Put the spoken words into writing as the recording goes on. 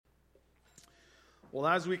Well,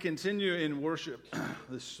 as we continue in worship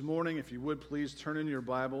this morning, if you would please turn in your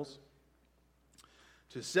Bibles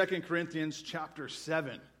to 2 Corinthians chapter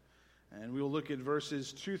 7. And we will look at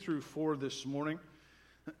verses 2 through 4 this morning.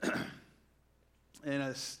 And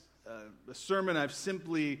a sermon I've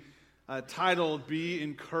simply titled, Be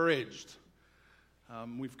Encouraged.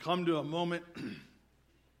 We've come to a moment,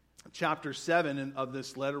 chapter 7 of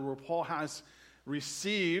this letter, where Paul has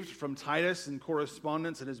received from Titus in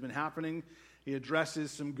correspondence that has been happening. He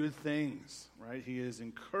addresses some good things, right? He is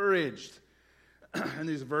encouraged in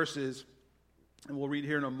these verses, and we'll read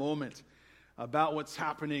here in a moment about what's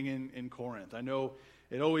happening in Corinth. I know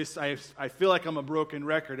I feel like I'm a broken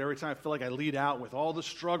record every time I feel like I lead out with all the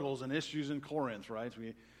struggles and issues in Corinth, right?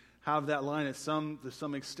 We have that line to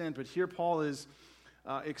some extent, but here Paul is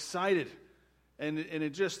excited, and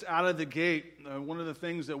it just out of the gate, one of the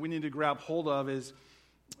things that we need to grab hold of is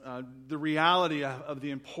the reality of the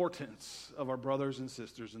importance of our brothers and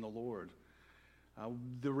sisters in the Lord.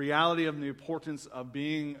 The reality of the importance of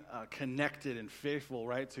being connected and faithful,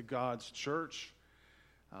 right, to God's church.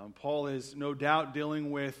 Paul is no doubt dealing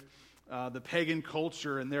with the pagan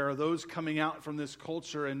culture, and there are those coming out from this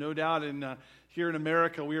culture, and no doubt here in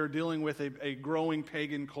America we are dealing with a growing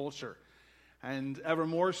pagan culture. And ever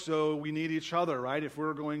more so, we need each other, right? If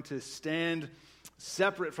we're going to stand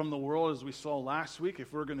separate from the world, as we saw last week,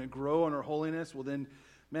 if we're going to grow in our holiness, well then,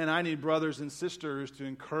 man, I need brothers and sisters to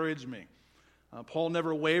encourage me. Paul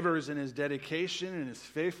never wavers in his dedication and his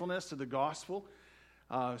faithfulness to the gospel.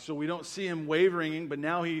 So we don't see him wavering, but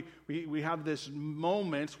now we have this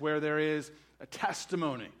moment where there is a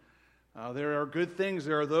testimony. There are good things.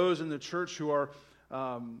 There are those in the church who are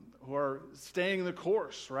staying the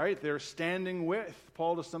course, right? They're standing with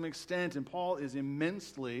Paul to some extent, and Paul is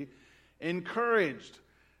immensely encouraged.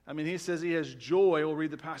 I mean, he says he has joy. We'll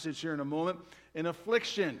read the passage here in a moment. In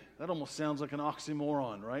affliction. That almost sounds like an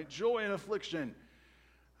oxymoron, right? Joy in affliction.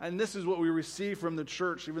 And this is what we receive from the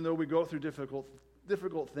church, even though we go through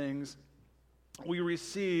difficult things. We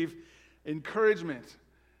receive encouragement.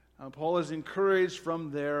 Paul is encouraged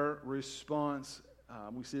from their response.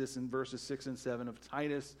 We see this in verses 6 and 7 of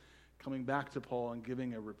Titus coming back to Paul and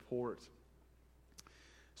giving a report.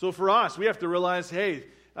 So for us, we have to realize, hey,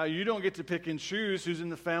 you don't get to pick and choose who's in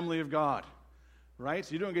the family of God, right?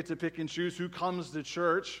 You don't get to pick and choose who comes to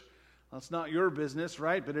church. That's not your business,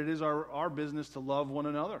 right? But it is our business to love one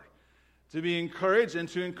another, to be encouraged and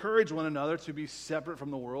to encourage one another to be separate from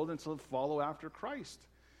the world and to follow after Christ,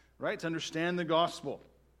 right? To understand the gospel.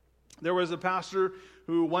 There was a pastor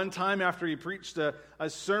who one time after he preached a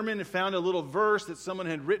sermon found a little verse that someone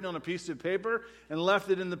had written on a piece of paper and left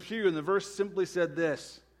it in the pew. And the verse simply said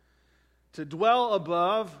this: "To dwell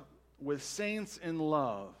above with saints in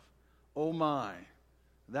love, oh my,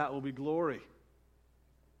 that will be glory.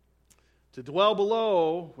 To dwell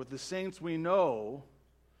below with the saints we know,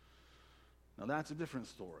 now that's a different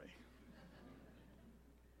story."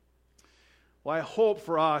 Well, I hope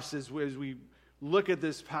for us as we look at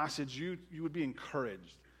this passage, you would be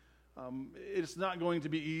encouraged. It's not going to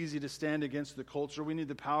be easy to stand against the culture. We need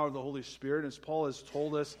the power of the Holy Spirit. As Paul has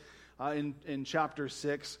told us in chapter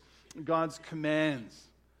 6, God's commands,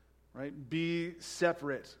 right? Be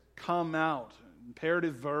separate, come out,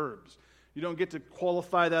 imperative verbs. You don't get to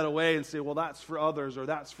qualify that away and say, well, that's for others, or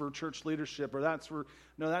that's for church leadership, or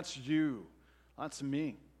no, that's you. That's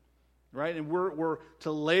me. Right? And we're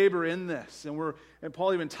to labor in this. And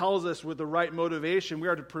Paul even tells us with the right motivation, we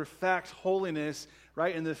are to perfect holiness,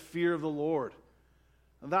 right, in the fear of the Lord.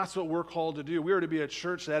 And that's what we're called to do. We are to be a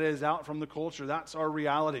church that is out from the culture. That's our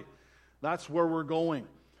reality. That's where we're going.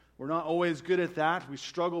 We're not always good at that. We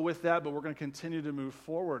struggle with that, but we're going to continue to move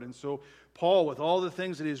forward. And so Paul, with all the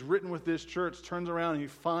things that he's written with this church, turns around and he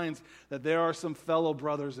finds that there are some fellow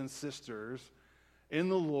brothers and sisters in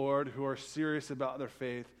the Lord who are serious about their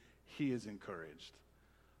faith. He is encouraged.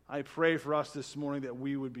 I pray for us this morning that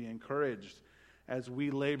we would be encouraged as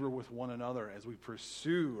we labor with one another, as we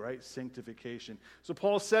pursue, right, sanctification. So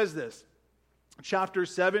Paul says this. Chapter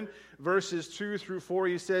 7, verses 2 through 4,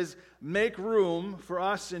 he says, "Make room for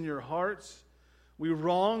us in your hearts. We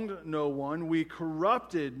wronged no one. We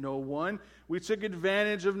corrupted no one. We took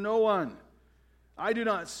advantage of no one. I do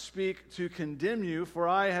not speak to condemn you, for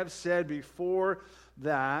I have said before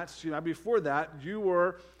that you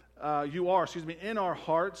are in our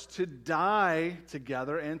hearts to die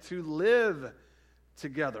together and to live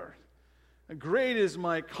together. Great is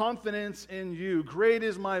my confidence in you. Great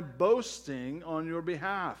is my boasting on your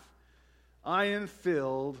behalf. I am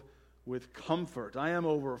filled with comfort. I am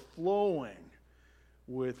overflowing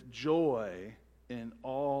with joy in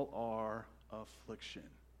all our affliction."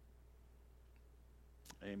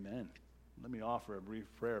 Amen. Let me offer a brief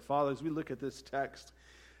prayer. Father, as we look at this text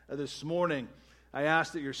this morning, I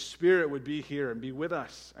ask that your Spirit would be here and be with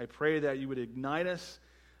us. I pray that you would ignite us,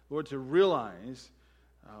 Lord, to realize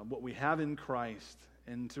what we have in Christ,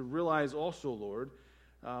 and to realize also, Lord,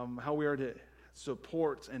 how we are to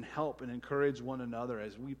support and help and encourage one another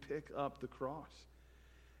as we pick up the cross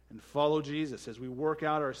and follow Jesus, as we work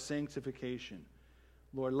out our sanctification.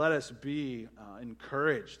 Lord, let us be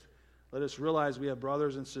encouraged. Let us realize we have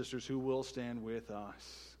brothers and sisters who will stand with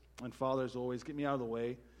us. And Father, as always, get me out of the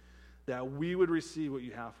way, that we would receive what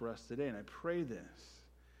you have for us today. And I pray this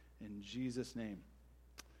in Jesus' name.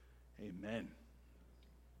 Amen.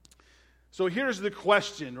 So here's the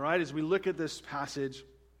question, right, as we look at this passage.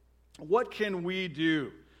 What can we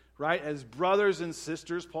do, right, as brothers and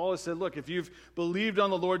sisters? Paul has said, look, if you've believed on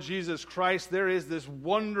the Lord Jesus Christ, there is this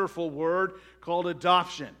wonderful word called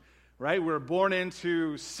adoption. Right? We're born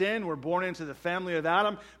into sin. We're born into the family of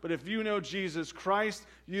Adam. But if you know Jesus Christ,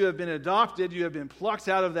 you have been adopted. You have been plucked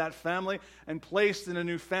out of that family and placed in a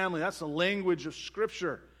new family. That's the language of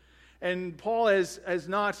Scripture. And Paul has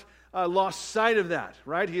not lost sight of that.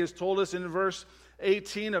 Right? He has told us in verse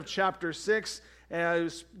 18 of chapter 6,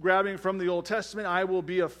 grabbing from the Old Testament, I will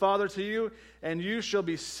be a father to you, and you shall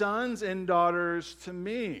be sons and daughters to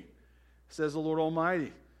me, says the Lord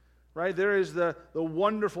Almighty. Right? There is the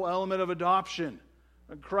wonderful element of adoption.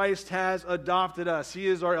 Christ has adopted us. He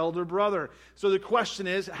is our elder brother. So the question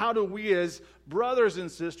is, how do we as brothers and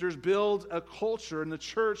sisters build a culture in the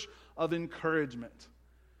church of encouragement?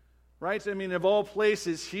 Right? I mean, of all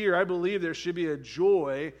places here, I believe there should be a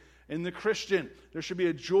joy in the Christian. There should be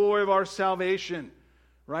a joy of our salvation.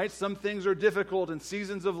 Right? Some things are difficult in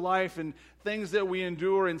seasons of life and things that we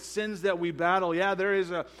endure and sins that we battle. Yeah, there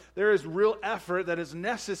is real effort that is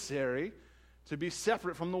necessary to be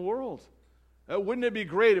separate from the world. Wouldn't it be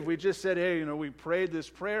great if we just said, hey, we prayed this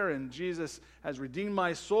prayer and Jesus has redeemed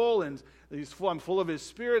my soul and I'm full of His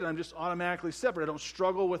Spirit and I'm just automatically separate. I don't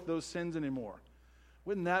struggle with those sins anymore.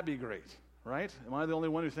 Wouldn't that be great? Right? Am I the only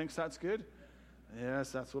one who thinks that's good?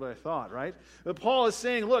 Yes, that's what I thought, right? But Paul is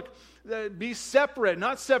saying, look, be separate.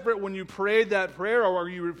 Not separate when you prayed that prayer or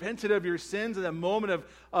you repented of your sins in that moment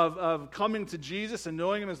of coming to Jesus and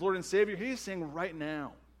knowing Him as Lord and Savior. He's saying right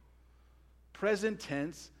now, present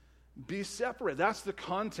tense, be separate. That's the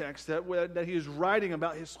context that he is writing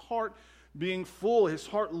about his heart being full, his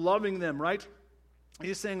heart loving them, right?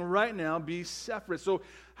 He's saying right now, be separate. So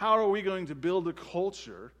how are we going to build a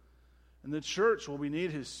culture in the church? Well, we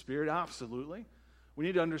need His Spirit, absolutely. We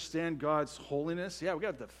need to understand God's holiness. Yeah, we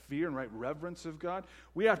got the fear and right reverence of God.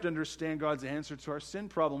 We have to understand God's answer to our sin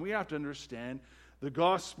problem. We have to understand the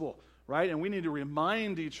gospel, right? And we need to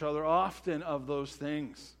remind each other often of those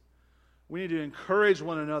things. We need to encourage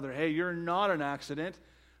one another. Hey, you're not an accident.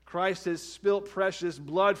 Christ has spilt precious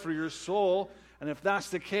blood for your soul. And if that's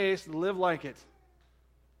the case, live like it.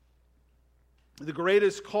 The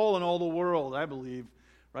greatest call in all the world, I believe,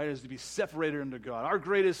 right, is to be separated unto God. Our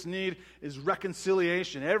greatest need is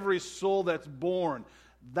reconciliation. Every soul that's born,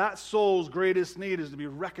 that soul's greatest need is to be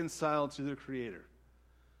reconciled to the Creator.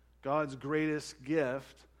 God's greatest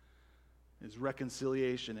gift is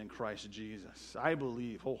reconciliation in Christ Jesus. I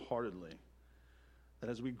believe wholeheartedly that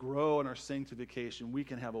as we grow in our sanctification, we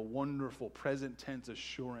can have a wonderful present tense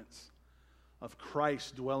assurance of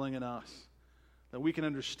Christ dwelling in us. That we can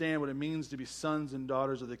understand what it means to be sons and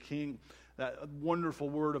daughters of the King. That wonderful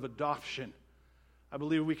word of adoption. I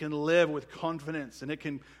believe we can live with confidence and it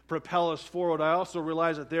can propel us forward. I also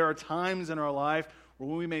realize that there are times in our life where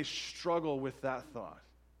we may struggle with that thought.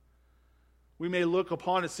 We may look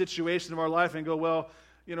upon a situation of our life and go, well,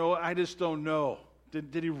 I just don't know.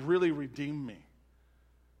 Did He really redeem me?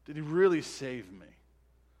 Did He really save me?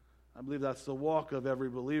 I believe that's the walk of every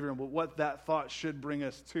believer. And what that thought should bring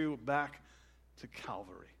us back to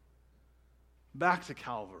Calvary. Back to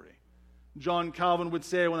Calvary. John Calvin would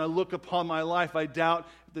say, when I look upon my life, I doubt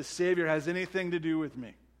if the Savior has anything to do with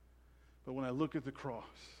me. But when I look at the cross,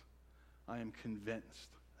 I am convinced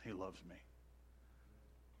He loves me.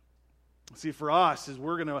 See, for us, is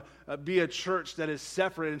we're going to be a church that is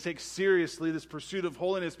separate and take seriously this pursuit of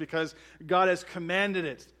holiness because God has commanded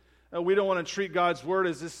it. We don't want to treat God's Word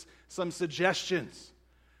as just some suggestions.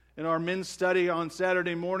 In our men's study on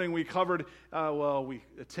Saturday morning, we covered, we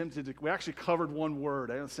actually covered one word.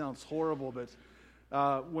 I know it sounds horrible,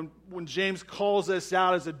 but when James calls us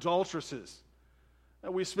out as adulteresses,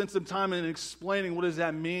 we spent some time in explaining what does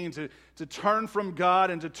that mean to turn from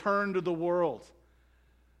God and to turn to the world.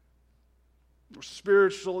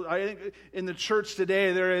 Spiritual, I think in the church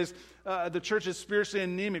today, the church is spiritually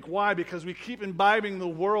anemic. Why? Because we keep imbibing the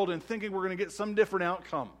world and thinking we're going to get some different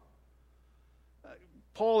outcome.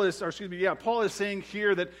 Paul is saying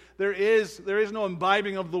here that there is no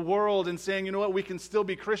imbibing of the world and saying, you know what, we can still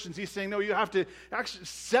be Christians. He's saying, no, you have to actually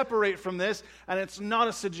separate from this, and it's not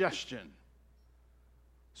a suggestion.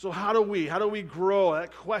 So how do we grow?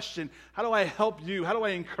 That question, how do I help you? How do I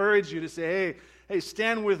encourage you to say, hey,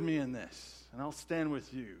 stand with me in this, and I'll stand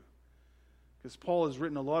with you? Because Paul has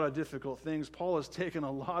written a lot of difficult things. Paul has taken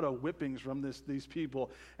a lot of whippings from these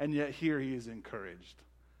people, and yet here he is encouraged.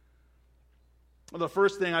 Well, the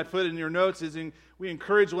first thing I put in your notes is we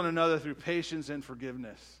encourage one another through patience and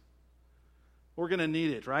forgiveness. We're going to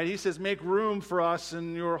need it, right? He says, make room for us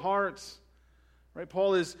in your hearts. Right?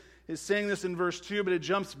 Paul is saying this in verse 2, but it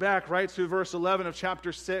jumps back right to verse 11 of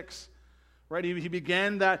chapter 6. Right? He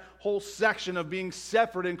began that whole section of being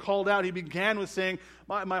separate and called out. He began with saying,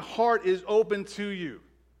 my heart is open to you.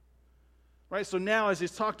 Right? So now as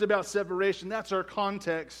he's talked about separation, that's our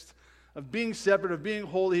context of being separate, of being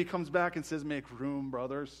holy. He comes back and says, make room,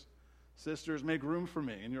 brothers, sisters, make room for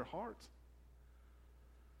me in your heart.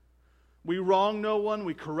 We wronged no one.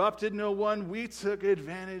 We corrupted no one. We took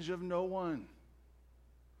advantage of no one.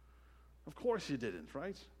 Of course you didn't,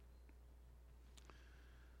 right?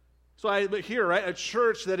 But here, right, a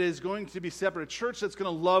church that is going to be separate, a church that's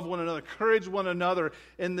going to love one another, encourage one another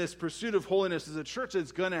in this pursuit of holiness, is a church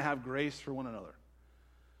that's going to have grace for one another.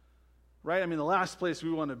 Right? I mean, the last place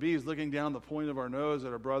we want to be is looking down the point of our nose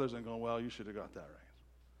at our brothers and going, well, you should have got that right.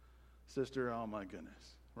 Sister, oh my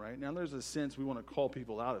goodness. Right? Now, there's a sense we want to call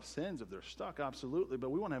people out of sins if they're stuck, absolutely, but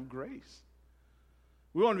we want to have grace.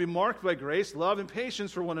 We want to be marked by grace, love, and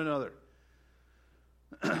patience for one another.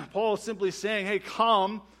 Paul is simply saying, hey,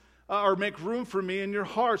 come or make room for me in your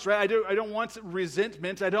hearts, right? I don't want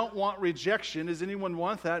resentment. I don't want rejection. Does anyone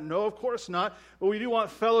want that? No, of course not. But we do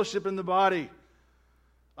want fellowship in the body.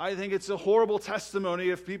 I think it's a horrible testimony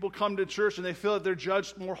if people come to church and they feel that they're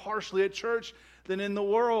judged more harshly at church than in the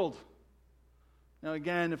world. Now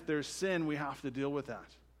again, if there's sin, we have to deal with that.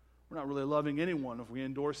 We're not really loving anyone if we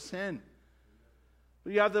endorse sin.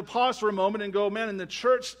 But you have to pause for a moment and go, man, in the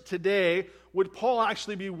church today, would Paul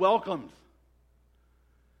actually be welcomed?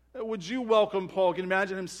 Would you welcome Paul? Can you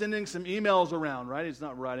imagine him sending some emails around, right? He's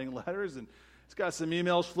not writing letters, and he's got some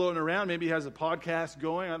emails floating around. Maybe he has a podcast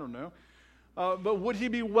going, I don't know. But would he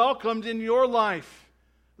be welcomed in your life?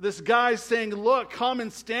 This guy saying, look, come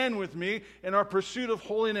and stand with me in our pursuit of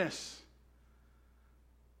holiness.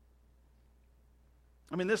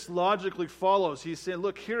 I mean, this logically follows. He's saying,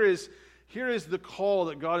 look, here is the call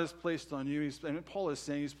that God has placed on you. Paul is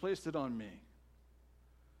saying, he's placed it on me.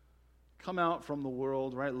 Come out from the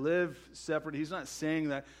world, right? Live separate. He's not saying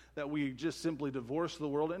that we just simply divorce the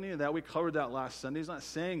world. Any of that, we covered that last Sunday. He's not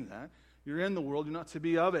saying that. You're in the world. You're not to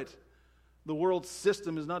be of it. The world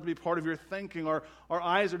system is not to be part of your thinking. Our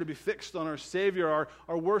eyes are to be fixed on our Savior.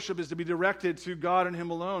 Our worship is to be directed to God and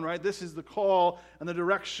Him alone, right? This is the call and the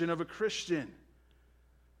direction of a Christian.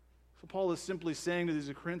 So Paul is simply saying to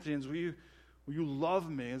these Corinthians, will you love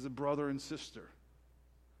me as a brother and sister?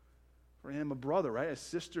 For him, a brother, right? As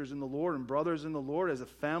sisters in the Lord and brothers in the Lord, as a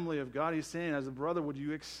family of God, he's saying, as a brother, would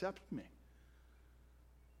you accept me?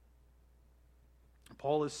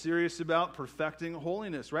 Paul is serious about perfecting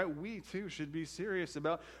holiness, right? We too should be serious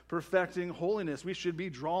about perfecting holiness. We should be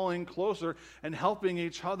drawing closer and helping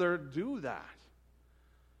each other do that.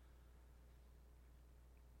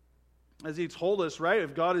 As he told us, right,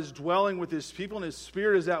 if God is dwelling with His people and His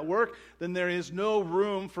Spirit is at work, then there is no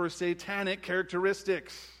room for satanic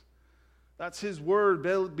characteristics. That's His word,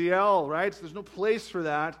 Beel, right? So there's no place for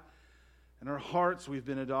that. In our hearts, we've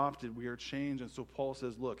been adopted. We are changed. And so Paul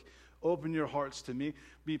says, look, open your hearts to me.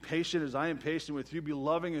 Be patient as I am patient with you. Be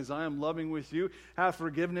loving as I am loving with you. Have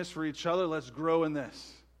forgiveness for each other. Let's grow in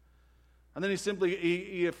this. And then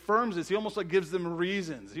he affirms this. He almost like gives them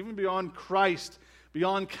reasons. Even beyond Christ,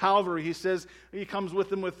 beyond Calvary, he says, he comes with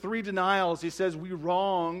them with 3 denials. He says, we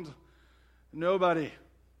wronged nobody.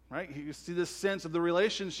 Right? You see this sense of the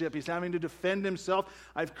relationship. He's having to defend himself.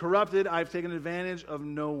 I've corrupted. I've taken advantage of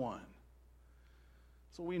no one.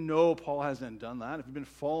 So we know Paul hasn't done that. If you've been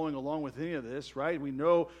following along with any of this, right? We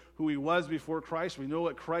know who he was before Christ. We know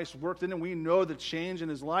what Christ worked in him. We know the change in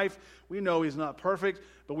his life. We know he's not perfect,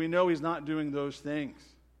 but we know he's not doing those things.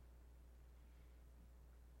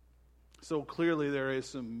 So clearly there is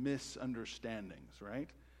some misunderstandings, right?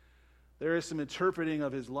 There is some interpreting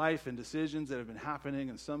of his life and decisions that have been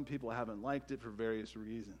happening, and some people haven't liked it for various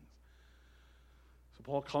reasons. So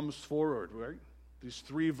Paul comes forward, right? These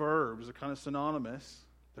 3 verbs are kind of synonymous.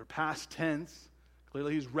 They're past tense.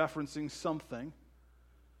 Clearly he's referencing something.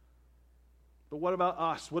 But what about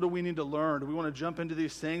us? What do we need to learn? Do we want to jump into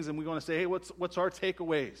these things and we want to say, hey, what's our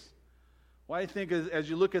takeaways? Well, I think as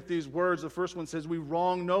you look at these words, the first one says, we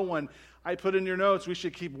wrong no one. I put in your notes, we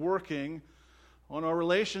should keep working on our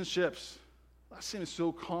relationships. That seems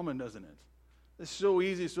so common, doesn't it? It's so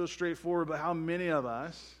easy, so straightforward, but how many of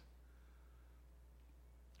us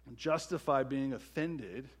justify being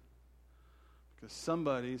offended because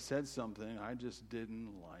somebody said something I just didn't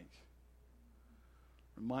like?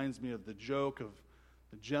 Reminds me of the joke of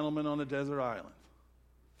the gentleman on a desert island.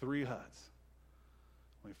 3 huts.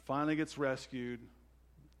 When he finally gets rescued,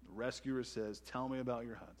 the rescuer says, tell me about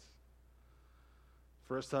your huts.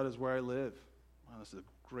 First hut is where I live. Wow, this is a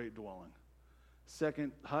great dwelling.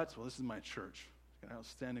 Second hut, well, this is my church. Got an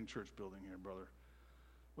outstanding church building here, brother.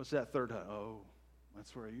 What's that third hut? Oh,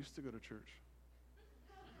 that's where I used to go to church.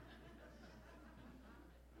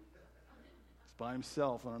 It's by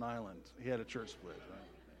himself on an island. He had a church split,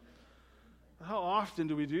 right? How often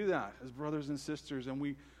do we do that as brothers and sisters, and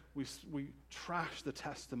we trash the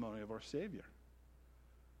testimony of our Savior?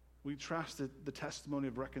 We trash the testimony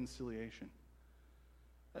of reconciliation.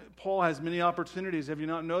 Paul has many opportunities, have you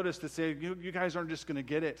not noticed, to say, you guys aren't just going to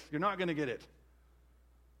get it. You're not going to get it.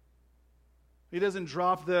 He doesn't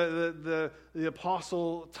drop the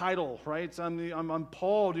apostle title, right? I'm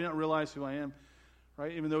Paul, do you not realize who I am?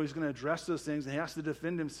 Right? Even though he's going to address those things, and he has to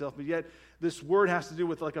defend himself, but yet this word has to do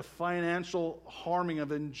with like a financial harming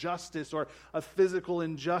of injustice or a physical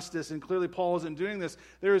injustice, and clearly Paul isn't doing this.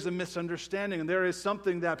 There is a misunderstanding, and there is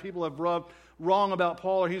something that people have rubbed wrong about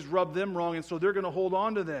Paul, or he's rubbed them wrong, and so they're going to hold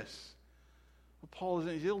on to this. But Paul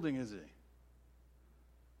isn't yielding, is he?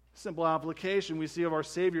 Simple application we see of our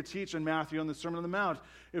Savior teach in Matthew on the Sermon on the Mount.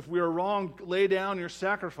 If we are wrong, lay down your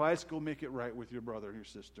sacrifice, go make it right with your brother and your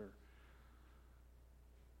sister.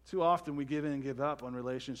 Too often we give in and give up on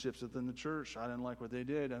relationships within the church. I didn't like what they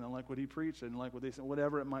did. I didn't like what he preached. I didn't like what they said.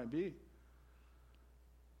 Whatever it might be.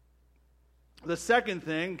 The second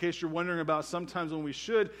thing, in case you're wondering about sometimes when we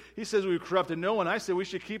should, he says we've corrupted no one. I say we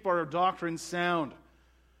should keep our doctrine sound.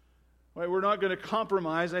 Right? We're not going to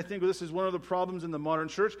compromise. I think this is one of the problems in the modern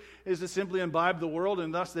church, is to simply imbibe the world,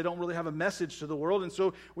 and thus they don't really have a message to the world. And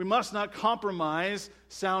so we must not compromise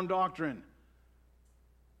sound doctrine.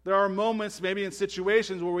 There are moments, maybe in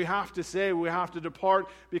situations, where we have to say we have to depart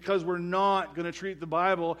because we're not going to treat the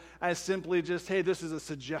Bible as simply just, hey, this is a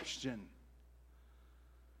suggestion.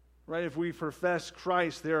 Right? If we profess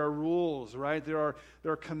Christ, there are rules, right? There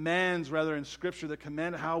are commands, rather, in Scripture that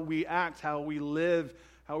command how we act, how we live,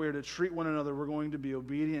 how we are to treat one another. We're going to be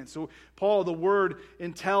obedient. So, Paul, the word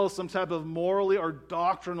entails some type of morally or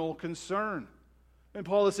doctrinal concern. And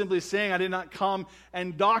Paul is simply saying, I did not come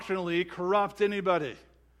and doctrinally corrupt anybody.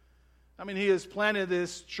 I mean, he has planted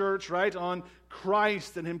this church, right, on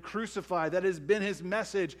Christ and him crucified. That has been his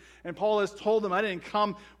message. And Paul has told them, I didn't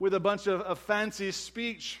come with a bunch of fancy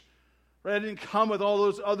speech. Right? I didn't come with all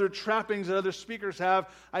those other trappings that other speakers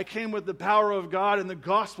have. I came with the power of God and the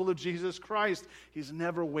gospel of Jesus Christ. He's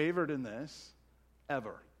never wavered in this,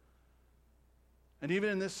 ever. And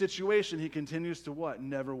even in this situation, he continues to what?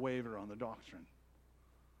 Never waver on the doctrine.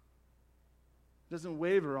 Doesn't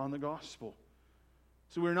waver on the gospel.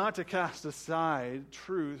 So we're not to cast aside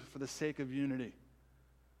truth for the sake of unity.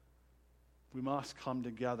 We must come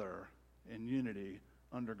together in unity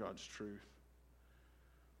under God's truth.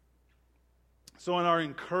 So in our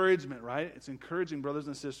encouragement, right? It's encouraging brothers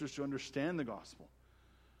and sisters to understand the gospel,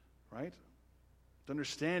 right? To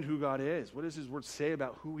understand who God is. What does his word say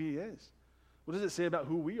about who he is? What does it say about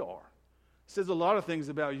who we are? It says a lot of things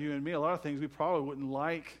about you and me, a lot of things we probably wouldn't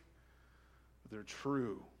like, but they're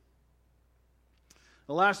true.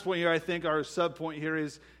 The last point here, I think our sub-point here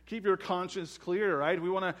is keep your conscience clear, right? We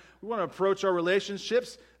want to approach our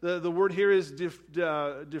relationships. The word here is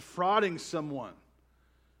defrauding someone.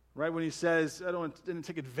 Right, when he says, I didn't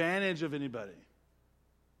take advantage of anybody.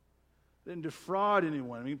 Didn't defraud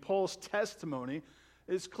anyone. I mean, Paul's testimony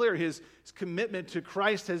is clear. His commitment to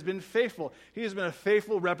Christ has been faithful. He has been a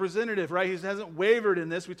faithful representative, right? He hasn't wavered in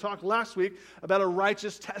this. We talked last week about a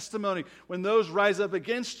righteous testimony. When those rise up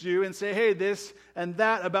against you and say, hey, this and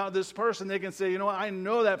that about this person, they can say, you know what, I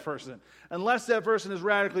know that person. Unless that person is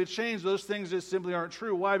radically changed, those things just simply aren't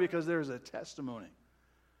true. Why? Because there's a testimony.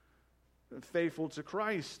 Faithful to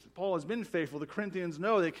Christ. Paul has been faithful. The Corinthians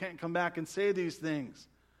know they can't come back and say these things.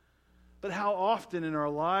 But how often in our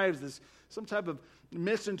lives is some type of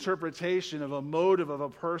misinterpretation of a motive of a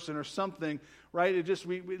person or something, right? It just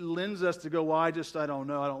we lends us to go, well, I don't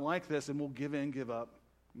know, I don't like this, and we'll give in, give up,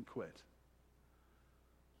 and quit.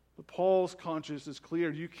 But Paul's conscience is clear.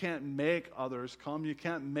 You can't make others come. You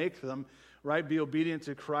can't make them, right, be obedient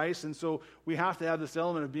to Christ. And so we have to have this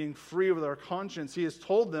element of being free with our conscience. He has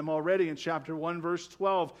told them already in chapter 1, verse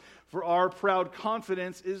 12, for our proud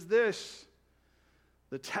confidence is this.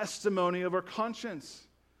 the testimony of our conscience,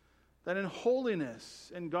 that in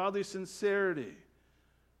holiness and godly sincerity,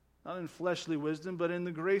 not in fleshly wisdom, but in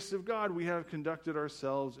the grace of God, we have conducted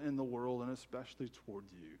ourselves in the world, and especially toward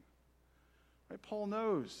you. Right? Paul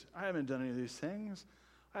knows, I haven't done any of these things.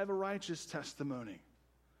 I have a righteous testimony.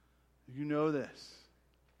 You know this.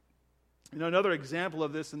 Another example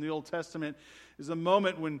of this in the Old Testament is a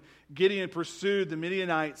moment when Gideon pursued the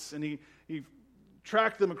Midianites, and he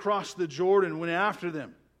tracked them across the Jordan, went after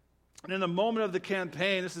them. And in the moment of the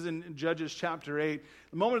campaign, this is in Judges chapter 8,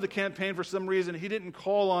 the moment of the campaign, for some reason, he didn't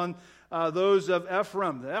call on those of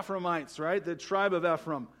Ephraim, the Ephraimites, right? The tribe of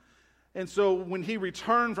Ephraim. And so when he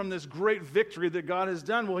returned from this great victory that God has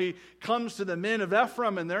done, well, he comes to the men of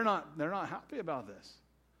Ephraim, and they're not happy about this.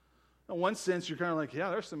 In one sense, you're kind of like, yeah,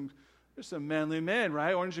 there's some manly men,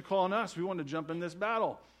 right? Why aren't you calling us? We want to jump in this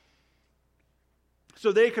battle.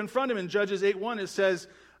 So they confront him in Judges 8:1. It says,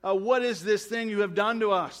 what is this thing you have done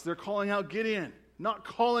to us? They're calling out Gideon, not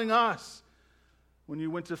calling us when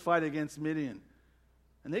you went to fight against Midian.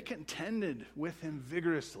 And they contended with him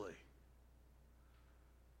vigorously.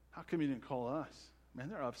 How come you didn't call us? Man,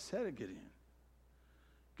 they're upset at Gideon.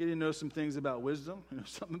 Gideon knows some things about wisdom. He knows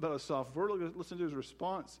something about a soft word. Listen to his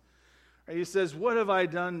response. He says, what have I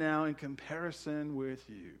done now in comparison with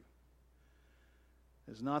you?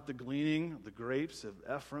 Is not the gleaning of the grapes of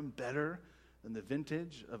Ephraim better than the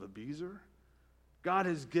vintage of Abiezer? God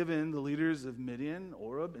has given the leaders of Midian,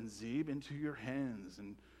 Oreb, and Zeb into your hands.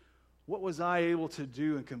 And what was I able to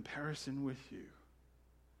do in comparison with you?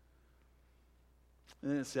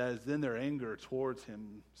 And then it says, then their anger towards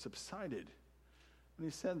him subsided when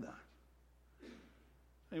he said that.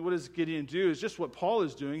 And what does Gideon do? Is just what Paul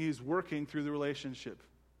is doing. He's working through the relationship.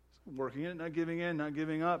 He's working it, not giving in, not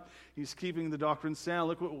giving up. He's keeping the doctrine sound.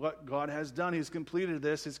 Look what God has done. He's completed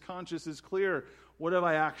this. His conscience is clear. What have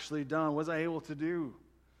I actually done? What was I able to do?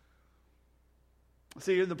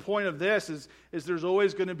 See, the point of this is there's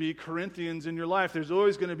always going to be Corinthians in your life. There's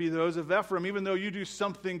always going to be those of Ephraim. Even though you do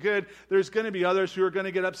something good, there's going to be others who are going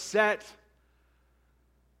to get upset,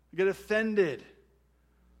 get offended.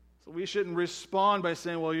 So we shouldn't respond by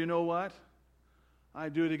saying, well, you know what?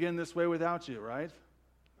 I'd do it again this way without you, right?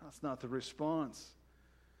 That's not the response.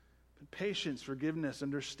 But patience, forgiveness,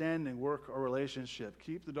 understanding, work our relationship.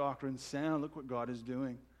 Keep the doctrine sound. Look what God is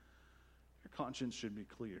doing. Your conscience should be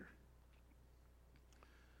clear.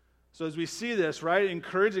 So as we see this, right,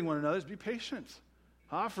 encouraging one another is be patient.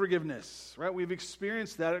 Forgiveness, right? We've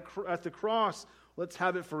experienced that at the cross. Let's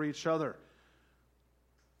have it for each other.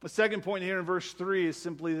 The second point here in verse 3 is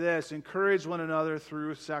simply this: encourage one another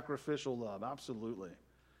through sacrificial love. Absolutely.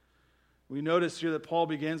 We notice here that Paul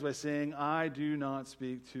begins by saying, I do not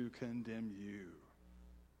speak to condemn you.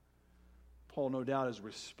 Paul, no doubt, is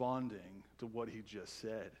responding to what he just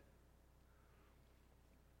said.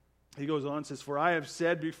 He goes on and says, for I have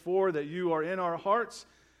said before that you are in our hearts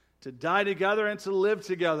to die together and to live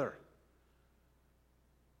together.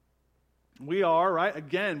 We are, right,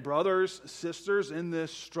 again, brothers, sisters in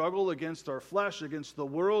this struggle against our flesh, against the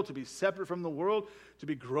world, to be separate from the world, to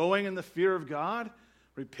be growing in the fear of God.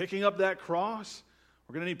 We're picking up that cross.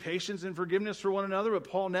 We're going to need patience and forgiveness for one another. But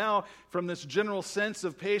Paul now, from this general sense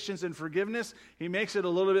of patience and forgiveness, he makes it a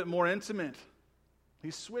little bit more intimate.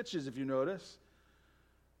 He switches, if you notice,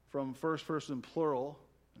 from first person plural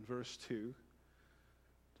in verse 2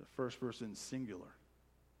 to first person singular.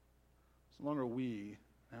 It's no longer we,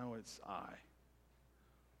 now it's I.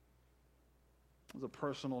 It's a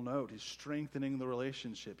personal note. He's strengthening the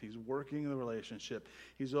relationship. He's working the relationship.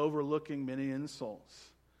 He's overlooking many insults.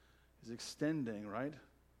 He's extending, right,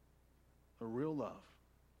 a real love,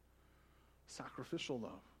 sacrificial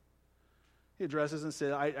love. He addresses and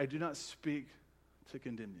says, I do not speak to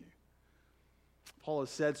condemn you. Paul has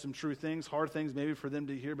said some true things, hard things maybe for them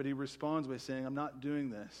to hear, but he responds by saying, I'm not doing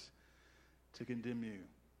this to condemn you.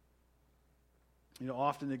 You know,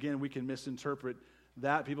 often, again, we can misinterpret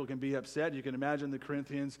that. People can be upset. You can imagine the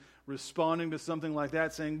Corinthians responding to something like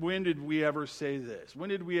that, saying, when did we ever say this? When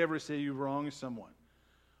did we ever say you wronged someone?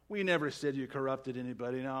 We never said you corrupted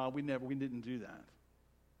anybody. No, we didn't do that.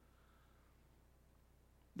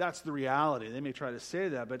 That's the reality. They may try to say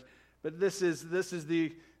that, but this is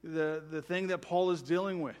the thing that Paul is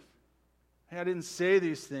dealing with. Hey, I didn't say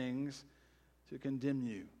these things to condemn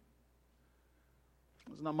you.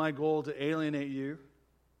 It's not my goal to alienate you.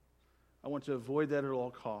 I want to avoid that at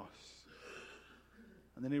all costs.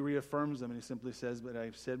 And then he reaffirms them and he simply says, but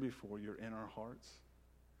I've said before, you're in our hearts.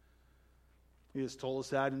 He has told us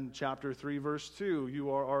that in chapter 3, verse 2.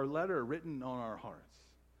 You are our letter written on our hearts.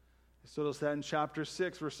 He told us that in chapter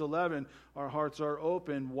 6, verse 11. Our hearts are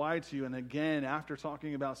open wide to you. And again, after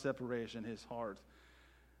talking about separation, his heart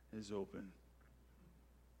is open.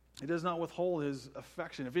 He does not withhold his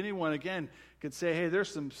affection. If anyone, again, could say, hey,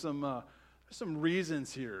 there's some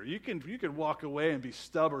reasons here. You could walk away and be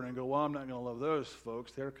stubborn and go, well, I'm not going to love those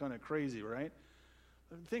folks. They're kind of crazy, right?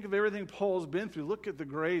 Think of everything Paul's been through. Look at the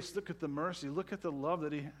grace. Look at the mercy. Look at the love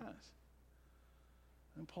that he has.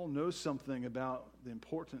 And Paul knows something about the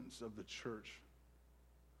importance of the church.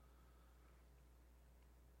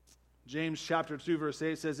 James chapter 2, verse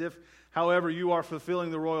 8 says, if, however, you are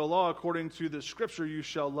fulfilling the royal law according to the Scripture, you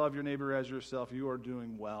shall love your neighbor as yourself. You are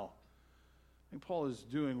doing well. I think Paul is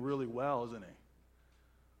doing really well, isn't he?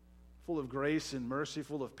 Full of grace and mercy,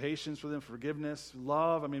 full of patience for them, forgiveness,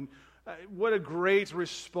 love. I mean, what a great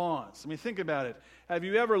response. I mean, think about it. Have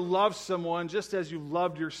you ever loved someone just as you've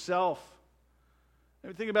loved yourself? I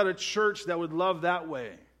mean, think about a church that would love that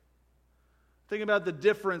way. Think about the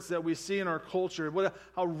difference that we see in our culture,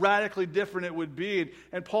 how radically different it would be.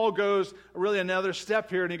 And Paul goes really another step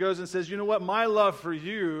here, and he goes and says, you know what? My love for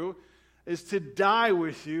you is to die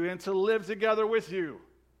with you and to live together with you.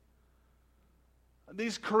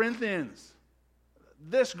 These Corinthians,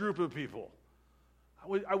 this group of people,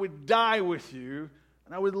 I would die with you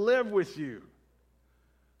and I would live with you.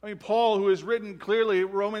 I mean, Paul, who has written clearly,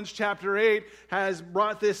 Romans chapter 8, has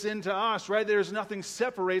brought this into us, right? There's nothing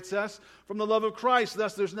separates us from the love of Christ.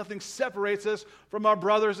 Thus, there's nothing separates us from our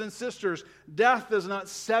brothers and sisters. Death does not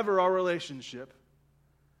sever our relationship.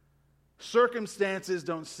 Circumstances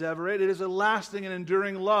don't sever it. It is a lasting and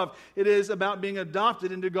enduring love. It is about being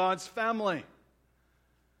adopted into God's family.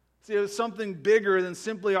 See, it's something bigger than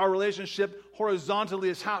simply our relationship horizontally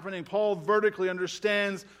is happening. Paul vertically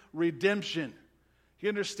understands redemption. He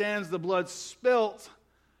understands the blood spilt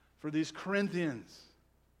for these Corinthians.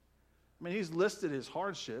 I mean, he's listed his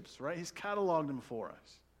hardships, right? He's cataloged them for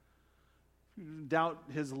us. If you doubt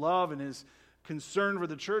his love and his concern for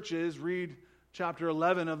the churches, read chapter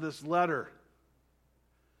 11 of this letter.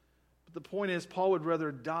 But the point is, Paul would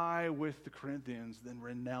rather die with the Corinthians than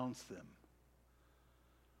renounce them.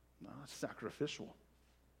 Not sacrificial.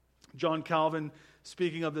 John Calvin,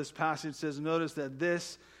 speaking of this passage, says, notice that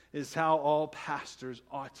this is how all pastors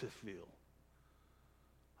ought to feel.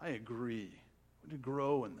 I agree. We need to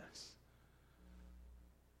grow in this.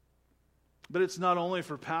 But it's not only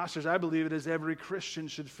for pastors. I believe it is every Christian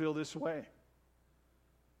should feel this way.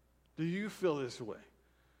 Do you feel this way?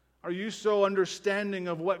 Are you so understanding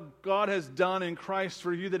of what God has done in Christ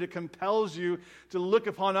for you that it compels you to look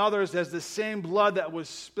upon others as the same blood that was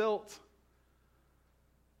spilt?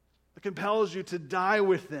 It compels you to die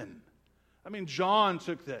with them. I mean, John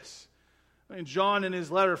took this. I mean, John in his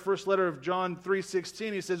letter, first letter of John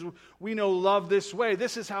 3:16, he says, we know love this way.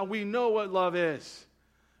 This is how we know what love is.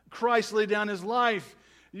 Christ laid down his life.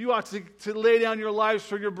 You ought to lay down your lives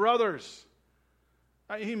for your brothers.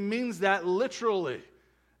 He means that literally.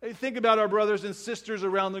 Think about our brothers and sisters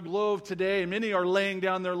around the globe today. Many are laying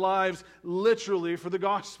down their lives literally for the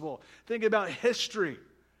gospel. Think about history.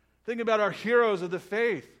 Think about our heroes of the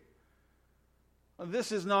faith.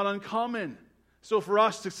 This is not uncommon. So for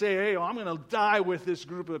us to say, hey, I'm going to die with this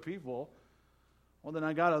group of people, well, then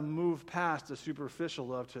I got to move past a superficial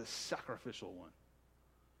love to a sacrificial one.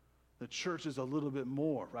 The church is a little bit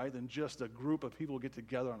more, right, than just a group of people get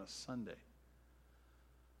together on a Sunday.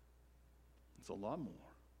 It's a lot more.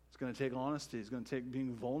 It's going to take honesty. It's going to take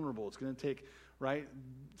being vulnerable. It's going to take, right,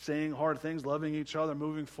 saying hard things, loving each other,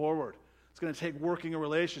 moving forward. It's going to take working a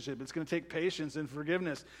relationship. It's going to take patience and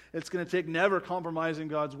forgiveness. It's going to take never compromising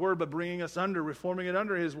God's word, but bringing us under, reforming it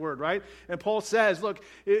under his word, right? And Paul says, look,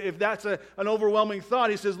 if that's an overwhelming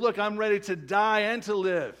thought, he says, look, I'm ready to die and to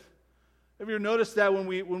live. Have you ever noticed that when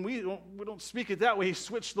we don't speak it that way, he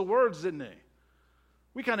switched the words, didn't he?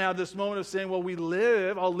 We kind of have this moment of saying, well,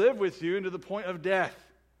 I'll live with you into the point of death.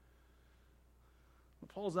 But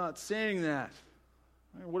Paul's not saying that.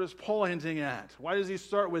 What is Paul hinting at? Why does he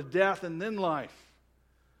start with death and then life?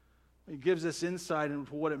 He gives us insight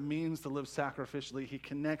into what it means to live sacrificially. He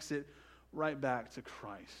connects it right back to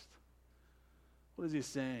Christ. What is he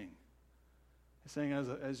saying? He's saying,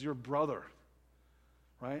 as your brother,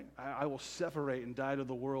 right? I will separate and die to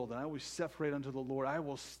the world, and I will separate unto the Lord. I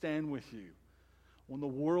will stand with you. When the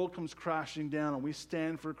world comes crashing down and we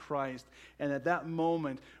stand for Christ, and at that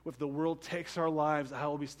moment, if the world takes our lives, I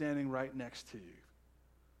will be standing right next to you.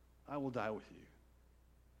 I will die with you.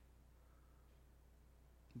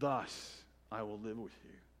 Thus, I will live with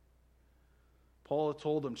you. Paul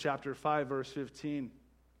told them, chapter 5, verse 15,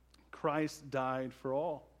 Christ died for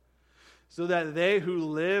all, so that they who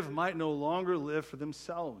live might no longer live for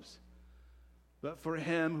themselves, but for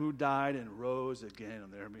him who died and rose again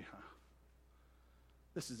on their behalf.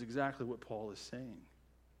 This is exactly what Paul is saying.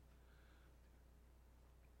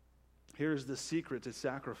 Here's the secret to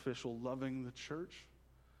sacrificial loving the church.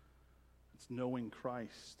 It's knowing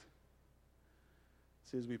Christ.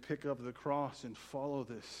 See, as we pick up the cross and follow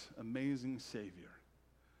this amazing Savior,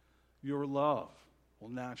 your love will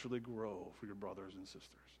naturally grow for your brothers and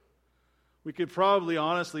sisters. We could probably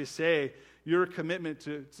honestly say your commitment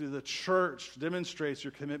to the church demonstrates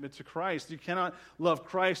your commitment to Christ. You cannot love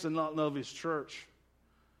Christ and not love His church.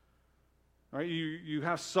 Right? You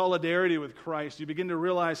have solidarity with Christ. You begin to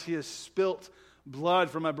realize He has spilt blood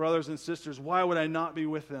for my brothers and sisters. Why would I not be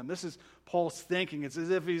with them? This is Paul's thinking. It's as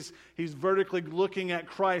if he's vertically looking at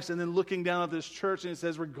Christ and then looking down at this church, and he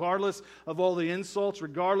says, regardless of all the insults,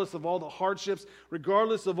 regardless of all the hardships,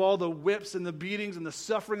 regardless of all the whips and the beatings and the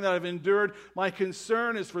suffering that I've endured, my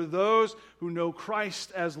concern is for those who know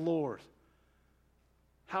Christ as Lord.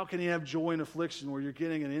 How can you have joy in affliction where you're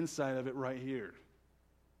getting an insight of it right here?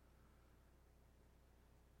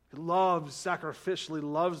 Loves, sacrificially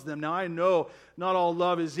loves them. Now I know not all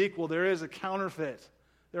love is equal. There is a counterfeit.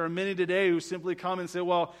 There are many today who simply come and say,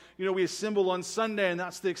 well, we assemble on Sunday and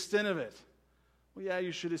that's the extent of it. Well, yeah,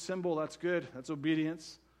 you should assemble. That's good. That's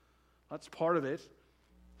obedience. That's part of it.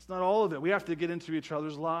 It's not all of it. We have to get into each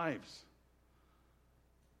other's lives.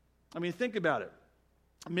 I mean, think about it.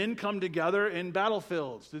 Men come together in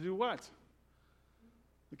battlefields to do what?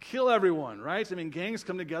 To kill everyone, right? I mean, gangs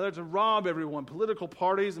come together to rob everyone. Political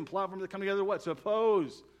parties and platforms that come together, what? To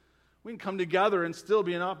oppose. We can come together and still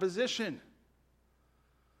be in opposition.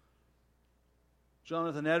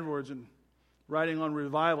 Jonathan Edwards, in writing on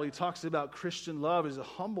revival, he talks about Christian love as a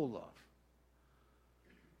humble love.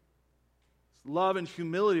 Love and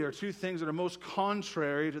humility are two things that are most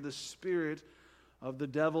contrary to the spirit of the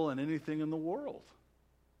devil and anything in the world.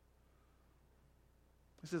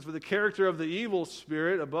 He says, for the character of the evil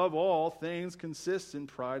spirit, above all things, consists in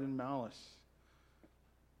pride and malice.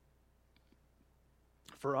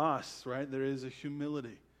 For us, right, there is a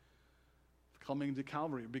humility. Coming to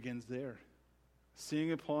Calvary begins there.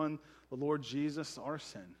 Seeing upon the Lord Jesus our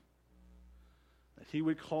sin, that He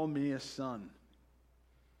would call me a son,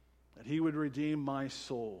 that He would redeem my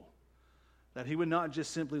soul, that He would not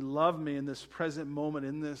just simply love me in this present moment,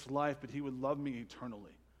 in this life, but He would love me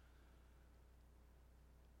eternally.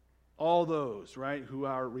 All those, right, who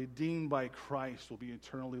are redeemed by Christ will be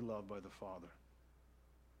eternally loved by the Father.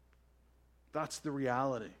 That's the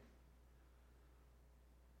reality.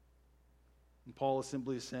 And Paul is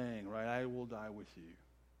simply saying, right, I will die with you.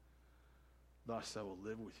 Thus I will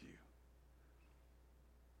live with you.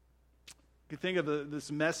 You can think of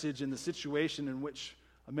this message and the situation in which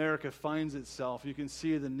America finds itself. You can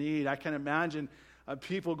see the need. I can imagine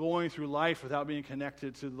people going through life without being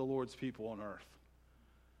connected to the Lord's people on earth.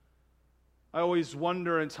 I always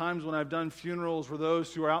wonder in times when I've done funerals for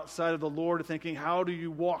those who are outside of the Lord, thinking, how do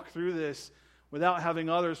you walk through this without having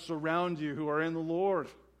others surround you who are in the Lord?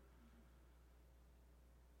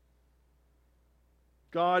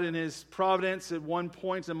 God, in His providence, at one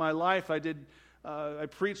point in my life, I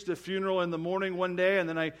preached a funeral in the morning one day, and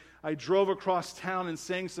then I drove across town and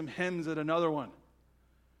sang some hymns at another one.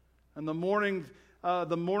 And the morning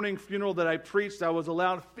funeral that I preached, I was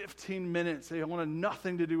allowed 15 minutes. I wanted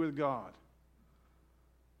nothing to do with God.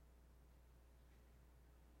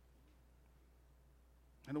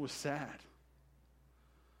 And it was sad.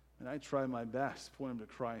 And I tried my best to point him to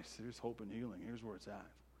Christ. Here's hope and healing. Here's where it's at.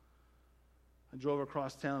 I drove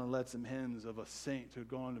across town and led some hymns of a saint who had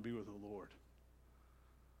gone to be with the Lord.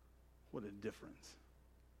 What a difference.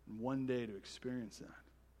 In one day to experience that.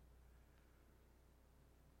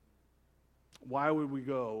 Why would we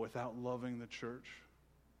go without loving the church?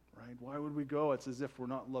 Right? Why would we go? It's as if we're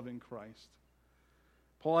not loving Christ.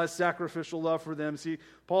 Paul has sacrificial love for them. See,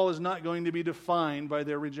 Paul is not going to be defined by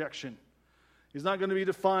their rejection. He's not going to be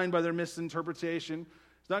defined by their misinterpretation.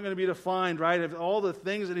 He's not going to be defined, right, of all the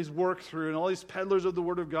things that he's worked through and all these peddlers of the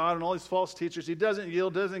Word of God and all these false teachers. He doesn't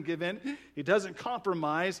yield, doesn't give in. He doesn't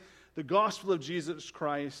compromise the gospel of Jesus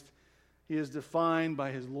Christ. He is defined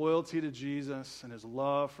by his loyalty to Jesus and his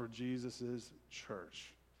love for Jesus'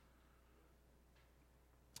 church.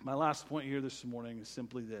 My last point here this morning is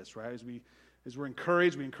simply this, right? As we're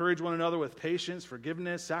encouraged, we encourage one another with patience,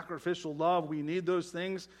 forgiveness, sacrificial love. We need those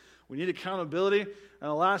things. We need accountability. And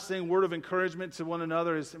the last thing, word of encouragement to one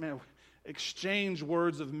another is, exchange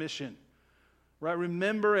words of mission. Right?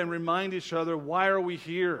 Remember and remind each other, why are we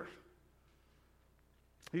here?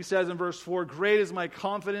 He says in verse 4, great is my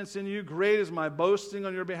confidence in you. Great is my boasting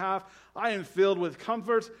on your behalf. I am filled with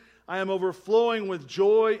comfort. I am overflowing with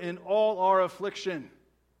joy in all our affliction.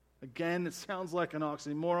 Again, it sounds like an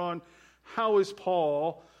oxymoron. How is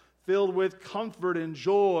Paul filled with comfort and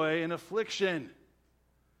joy in affliction?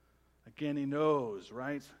 Again, he knows,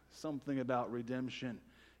 right? something about redemption.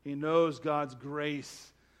 He knows God's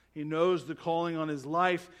grace. He knows the calling on his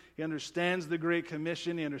life. He understands the Great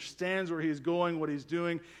Commission. He understands where he's going, what he's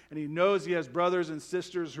doing, and he knows he has brothers and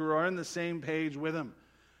sisters who are on the same page with him.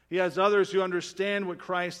 He has others who understand what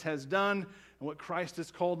Christ has done and what Christ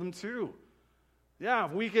has called them to. Yeah,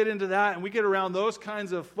 if we get into that and we get around those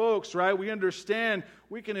kinds of folks, right, we understand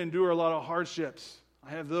we can endure a lot of hardships. I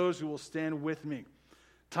have those who will stand with me.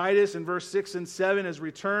 Titus in verse 6 and 7 has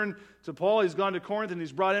returned to Paul. He's gone to Corinth and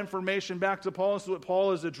he's brought information back to Paul. This is what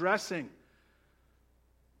Paul is addressing.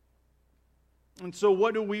 And so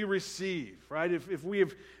what do we receive, right? If we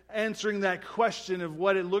have answering that question of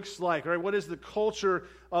what it looks like, right? What is the culture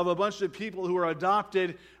of a bunch of people who are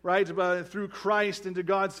adopted, right, through Christ into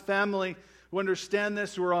God's family, who understand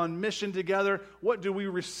this, who are on mission together? What do we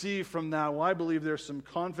receive from that? Well, I believe there's some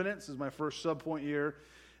confidence. This is my first subpoint here.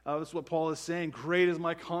 That's what Paul is saying. Great is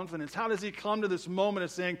my confidence. How does he come to this moment of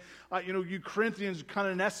saying, you Corinthians kind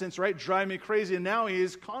of in essence, right, drive me crazy, and now he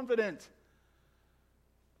is confident.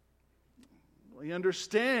 Well, he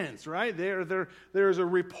understands, right? There is a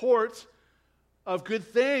report of good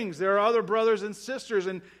things. There are other brothers and sisters,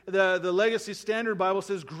 and the Legacy Standard Bible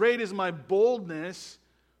says, great is my boldness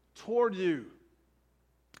toward you.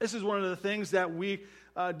 This is one of the things that we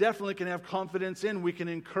definitely can have confidence in. We can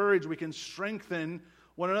encourage, we can strengthen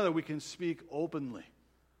one another. We can speak openly.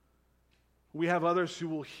 We have others who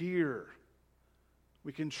will hear.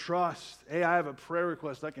 We can trust. Hey, I have a prayer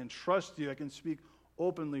request. I can trust you. I can speak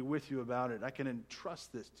openly with you about it. I can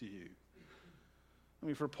entrust this to you. I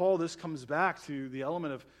mean, for Paul, this comes back to the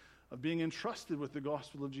element of being entrusted with the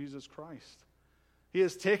gospel of Jesus Christ. He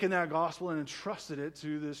has taken that gospel and entrusted it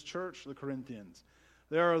to this church, the Corinthians.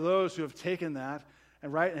 There are those who have taken that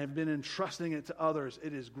and have been entrusting it to others.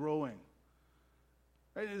 It is growing.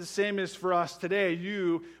 Right? The same is for us today.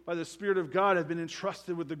 You, by the Spirit of God, have been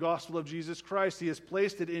entrusted with the gospel of Jesus Christ. He has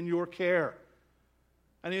placed it in your care.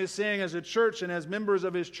 And he is saying, as a church and as members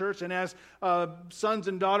of his church and as sons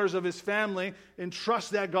and daughters of his family,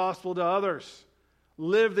 entrust that gospel to others.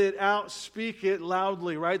 Live it out, speak it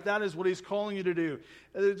loudly, right? That is what he's calling you to do.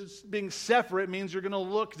 Being separate means you're going to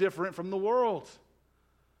look different from the world.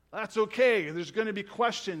 That's okay. There's going to be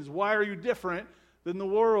questions. Why are you different than the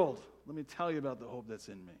world? Let me tell you about the hope that's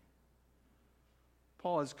in me.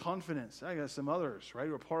 Paul has confidence. I got some others, right,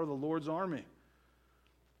 who are part of the Lord's army.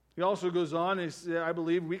 He also goes on, I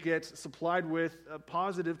believe we get supplied with a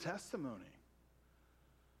positive testimony.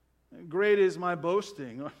 Great is my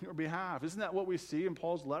boasting on your behalf. Isn't that what we see in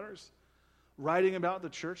Paul's letters? Writing about the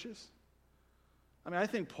churches. I mean, I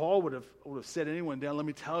think Paul would have said anyone down, let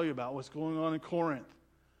me tell you about what's going on in Corinth.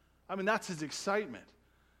 I mean, that's his excitement.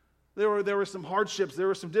 There were some hardships, there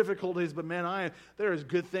were some difficulties, but man, there is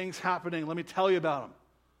good things happening. Let me tell you about them.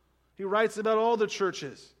 He writes about all the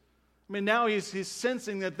churches. I mean, now he's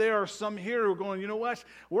sensing that there are some here who are going, you know what?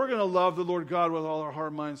 We're going to love the Lord God with all our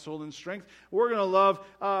heart, mind, soul, and strength. We're going to love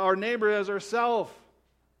our neighbor as ourselves.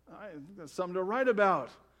 That's something to write about.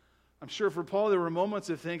 I'm sure for Paul there were moments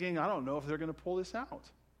of thinking, I don't know if they're going to pull this out.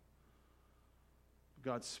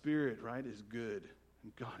 God's Spirit, right, is good.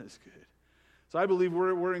 And God is good. So I believe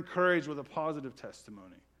we're encouraged with a positive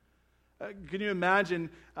testimony. Can you imagine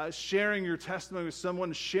sharing your testimony with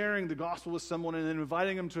someone, sharing the gospel with someone, and then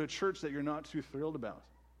inviting them to a church that you're not too thrilled about?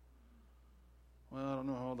 Well, I don't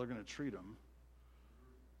know how they're going to treat them.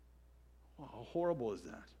 Well, how horrible is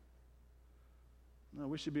that? No,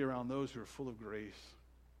 we should be around those who are full of grace.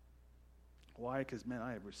 Why? Because, man,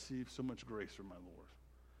 I have received so much grace from my Lord.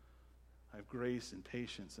 I have grace and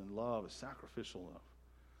patience and love, a sacrificial love.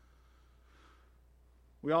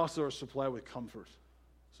 We also are supplied with comfort.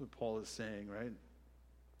 That's what Paul is saying, right?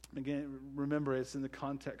 Again, remember, it's in the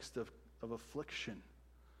context of affliction.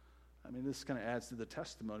 I mean, this kind of adds to the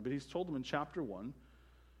testimony. But he's told them in chapter 1,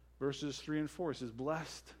 verses 3 and 4, he says,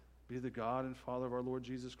 blessed be the God and Father of our Lord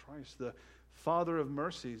Jesus Christ, the Father of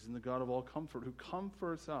mercies and the God of all comfort, who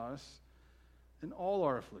comforts us in all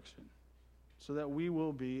our affliction, so that we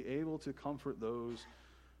will be able to comfort those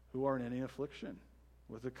who are in any affliction,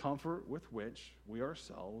 with the comfort with which we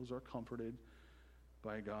ourselves are comforted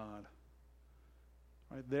by God.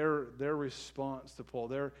 Right? Their response to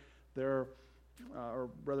Paul, or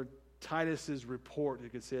rather Titus's report, you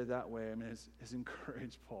could say it that way, I mean, has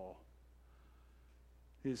encouraged Paul.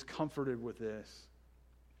 He is comforted with this.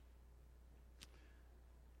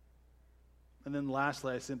 And then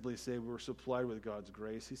lastly, I simply say we're supplied with God's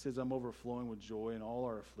grace. He says, I'm overflowing with joy in all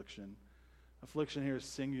our affliction. Affliction here is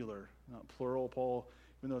singular, not plural. Paul,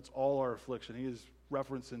 even though it's all our affliction, he is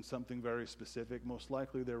referencing something very specific, most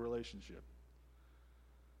likely their relationship.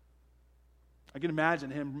 I can imagine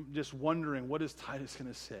him just wondering, what is Titus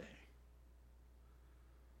going to say?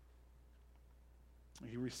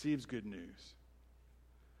 He receives good news.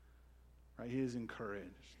 Right? He is encouraged.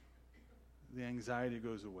 The anxiety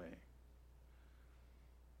goes away.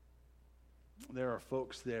 There are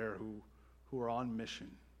folks there who are on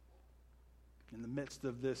mission. In the midst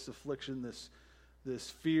of this affliction, this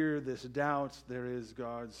fear, this doubt, there is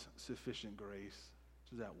God's sufficient grace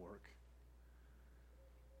which is at work.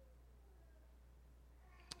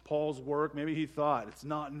 Paul's work, maybe he thought, it's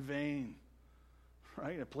not in vain.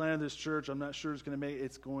 Right? I planted this church, I'm not sure it's going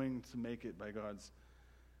to make it by God's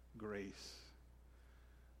grace.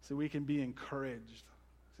 So we can be encouraged.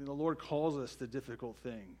 See, the Lord calls us to difficult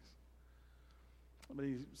things. But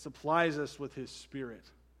he supplies us with his Spirit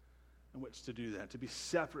in which to do that, to be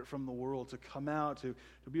separate from the world, to come out, to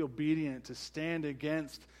be obedient, to stand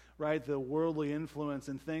against, right, the worldly influence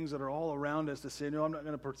and things that are all around us, to say, no, I'm not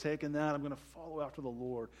going to partake in that. I'm going to follow after the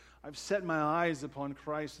Lord. I've set my eyes upon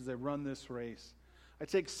Christ as I run this race. I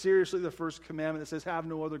take seriously the first commandment that says, have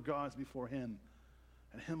no other gods before him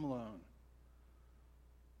and him alone.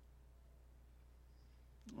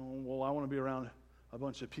 Oh, well, I want to be around a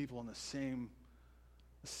bunch of people in the same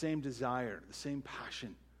desire, the same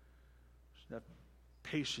passion. Should have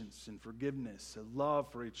patience and forgiveness, a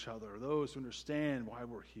love for each other, those who understand why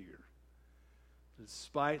we're here.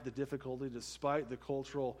 Despite the difficulty, despite the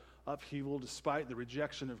cultural upheaval, despite the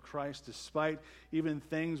rejection of Christ, despite even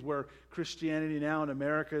things where Christianity now in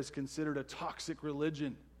America is considered a toxic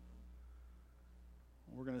religion,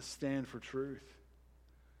 we're going to stand for truth.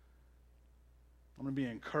 I'm going to be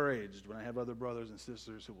encouraged when I have other brothers and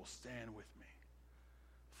sisters who will stand with me,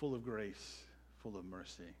 full of grace, full of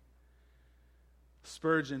mercy.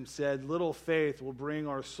 Spurgeon said, little faith will bring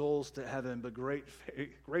our souls to heaven, but great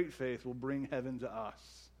faith will bring heaven to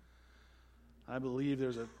us. I believe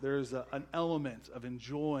there's an element of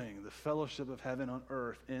enjoying the fellowship of heaven on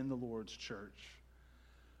earth in the Lord's church.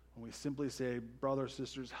 When we simply say, brothers,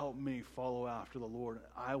 sisters, help me follow after the Lord,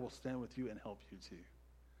 I will stand with you and help you too.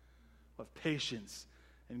 Of patience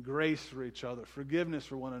and grace for each other, forgiveness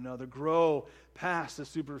for one another, grow past a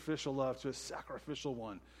superficial love to a sacrificial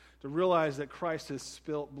one, to realize that Christ has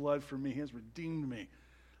spilt blood for me. He has redeemed me.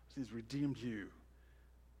 He's redeemed you.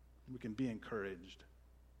 We can be encouraged.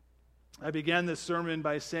 I began this sermon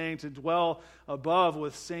by saying to dwell above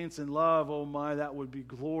with saints in love, oh my, that would be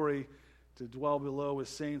glory. To dwell below with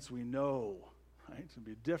saints we know. Right? It's going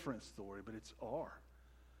to be a different story, but it's our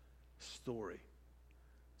story.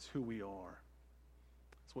 It's who we are.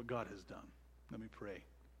 It's what God has done. Let me pray.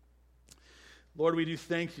 Lord, we do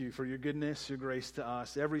thank you for your goodness, your grace to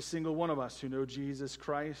us. Every single one of us who know Jesus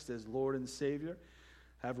Christ as Lord and Savior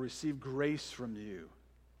have received grace from you.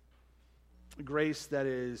 Grace that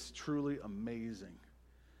is truly amazing.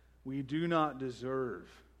 We do not deserve.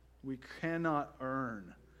 We cannot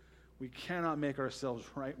earn. We cannot make ourselves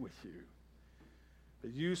right with you.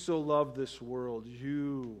 But you so loved this world,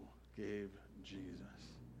 you gave Jesus,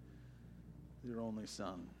 your only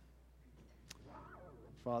Son.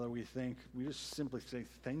 Father, we just simply say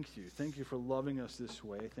thank you. Thank you for loving us this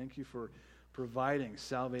way. Thank you for providing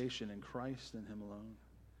salvation in Christ and him alone.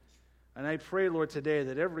 And I pray, Lord, today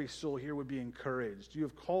that every soul here would be encouraged. You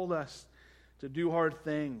have called us to do hard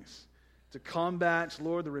things, to combat,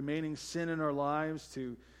 Lord, the remaining sin in our lives,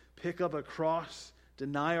 to pick up a cross,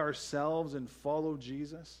 deny ourselves, and follow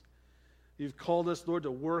Jesus. You've called us, Lord,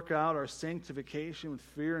 to work out our sanctification with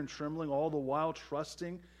fear and trembling, all the while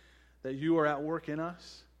trusting that you are at work in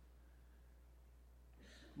us.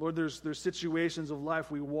 Lord, there's situations of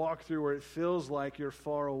life we walk through where it feels like you're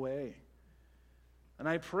far away. And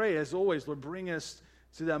I pray, as always, Lord, bring us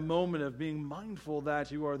to that moment of being mindful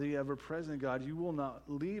that you are the ever-present God. You will not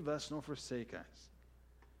leave us nor forsake us.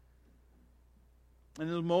 And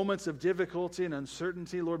in the moments of difficulty and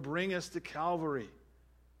uncertainty, Lord, bring us to Calvary.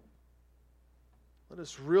 Let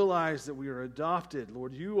us realize that we are adopted.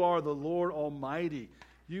 Lord, you are the Lord Almighty.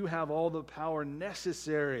 You have all the power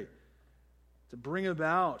necessary to bring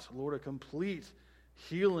about, Lord, a complete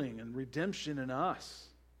healing and redemption in us.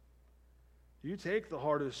 You take the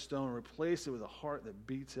heart of stone and replace it with a heart that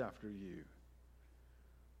beats after you.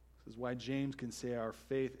 This is why James can say our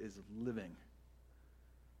faith is living.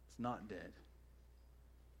 It's not dead.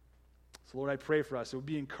 So, Lord, I pray for us that we'll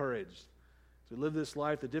be encouraged. As we live this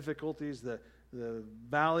life, the difficulties, the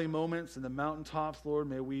valley moments and the mountaintops, Lord,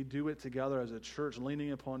 may we do it together as a church,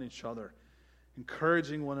 leaning upon each other,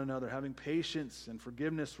 encouraging one another, having patience and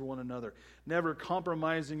forgiveness for one another, never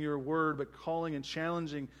compromising your word, but calling and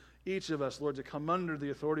challenging each of us, Lord, to come under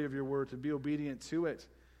the authority of your word, to be obedient to it.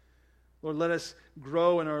 Lord, let us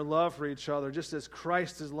grow in our love for each other. Just as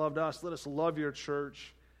Christ has loved us, let us love your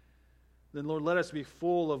church. Then, Lord, let us be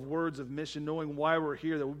full of words of mission, knowing why we're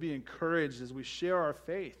here, that we'll be encouraged as we share our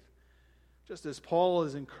faith. Just as Paul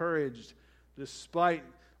is encouraged despite,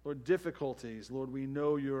 Lord, difficulties, Lord, we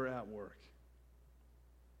know you're at work.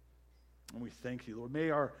 And we thank you, Lord.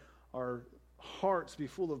 May our hearts be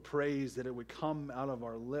full of praise, that it would come out of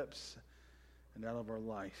our lips and out of our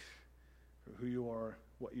life for who you are,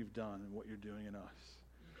 what you've done, and what you're doing in us.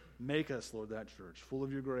 Make us, Lord, that church, full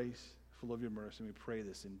of your grace, full of your mercy. And we pray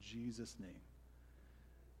this in Jesus' name.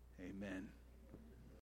 Amen.